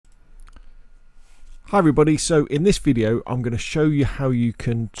Hi everybody, so in this video I'm going to show you how you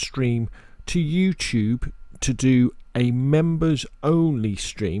can stream to YouTube to do a members only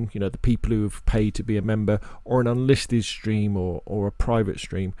stream, you know, the people who have paid to be a member, or an unlisted stream or a private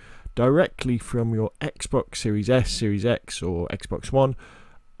stream directly from your Xbox Series S, Series X or Xbox One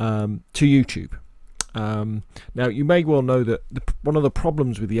to YouTube. Now you may well know that one of the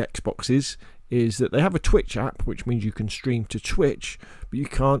problems with the Xboxes is that they have a Twitch app, which means you can stream to Twitch, but you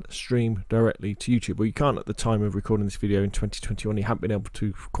can't stream directly to YouTube. Well, you can't at the time of recording this video in 2021. You haven't been able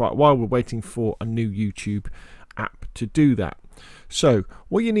to for quite a while. We're waiting for a new YouTube app to do that. So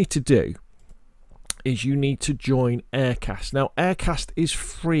what you need to do is you need to join AirCast. Now AirCast is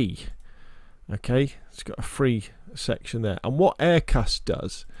free, okay? It's got a free section there, and what AirCast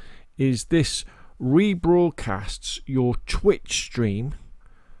does is this rebroadcasts your Twitch stream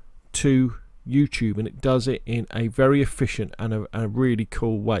to YouTube, and it does it in a very efficient and a really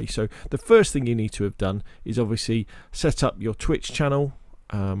cool way. So the first thing you need to have done is obviously set up your Twitch channel,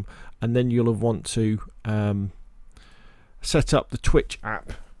 and then you'll have want to set up the Twitch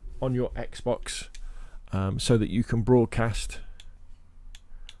app on your Xbox so that you can broadcast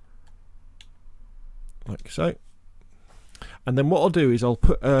like so. And then what I'll do is I'll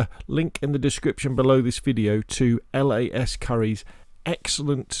put a link in the description below this video to LAS Curry's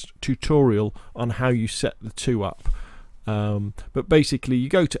excellent tutorial on how you set the two up. But basically you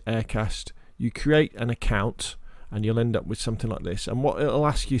go to AirCast, you create an account, and you'll end up with something like this. And what it'll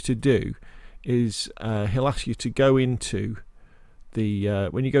ask you to do is he'll ask you to go into the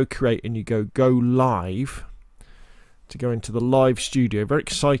when you go create and you go live, to go into the live studio. Very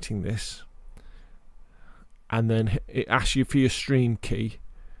exciting, this. And then it asks you for your stream key,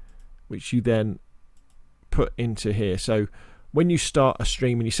 which you then put into here. So when you start a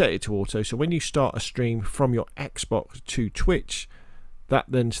stream, and you set it to auto, so when you start a stream from your Xbox to Twitch, that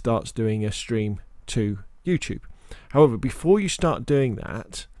then starts doing a stream to YouTube. However, before you start doing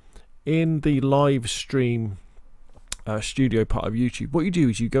that, in the live stream studio part of YouTube, what you do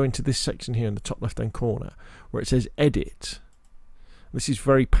is you go into this section here in the top left hand corner where it says edit. This is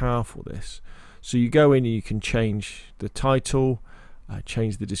very powerful, this. So you go in and you can change the title,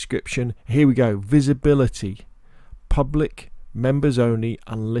 change the description. Here we go, visibility, public, members only,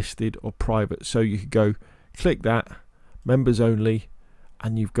 unlisted or private. So you could go click that, members only,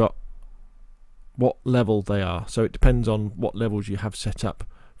 and you've got what level they are. So it depends on what levels you have set up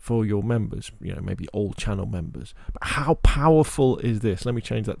for your members, you know, maybe all channel members. But how powerful is this? Let me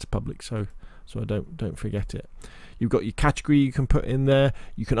change that to public so I don't forget it. You've got your category you can put in there.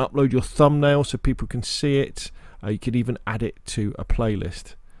 You can upload your thumbnail so people can see it. You could even add it to a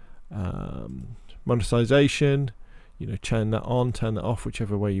playlist. Monetization, you know, turn that on, turn that off,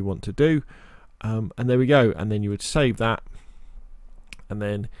 whichever way you want to do. And there we go. And then you would save that, and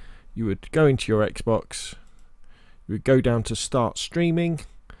then you would go into your Xbox, you would go down to start streaming.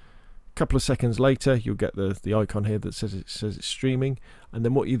 A couple of seconds later you'll get the icon here that says it's streaming, and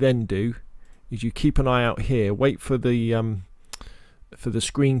then what you then do is you keep an eye out here, wait for the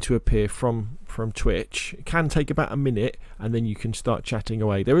screen to appear from Twitch. It can take about a minute, and then you can start chatting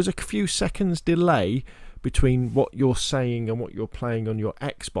away. There is a few seconds delay between what you're saying and what you're playing on your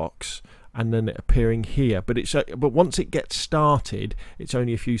Xbox and then it appearing here, but once it gets started, it's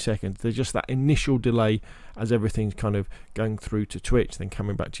only a few seconds. There's just that initial delay as everything's kind of going through to Twitch, then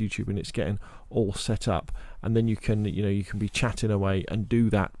coming back to YouTube, and it's getting all set up. And then you can be chatting away and do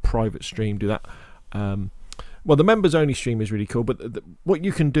that private stream, do that. Well, the members only stream is really cool, but what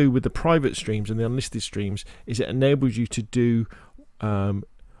you can do with the private streams and the unlisted streams is it enables you to do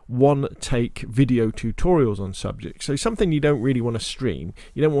one-take video tutorials on subjects. So something you don't really want to stream.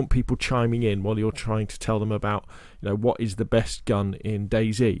 You don't want people chiming in while you're trying to tell them about, you know, what is the best gun in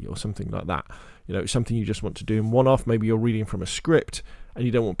DayZ or something like that. You know, it's something you just want to do in one-off. Maybe you're reading from a script and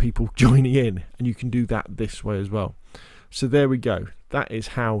you don't want people joining in, and you can do that this way as well. So there we go. That is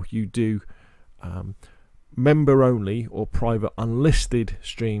how you do member only or private unlisted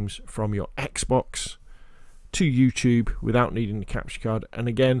streams from your Xbox to YouTube without needing the capture card. And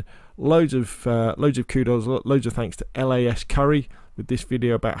again, loads of kudos, loads of thanks to LAS Curry with this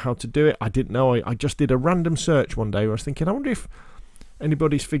video about how to do it. I didn't know. I just did a random search one day where I was thinking, I wonder if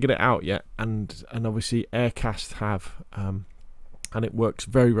anybody's figured it out yet, and obviously AirCast have, and it works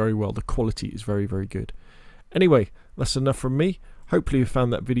very, very well. The quality is very, very good. Anyway, that's enough from me. Hopefully you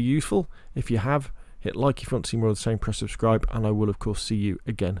found that video useful. If you have, hit like if you want to see more of the same, press subscribe, and I will of course see you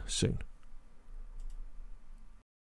again soon.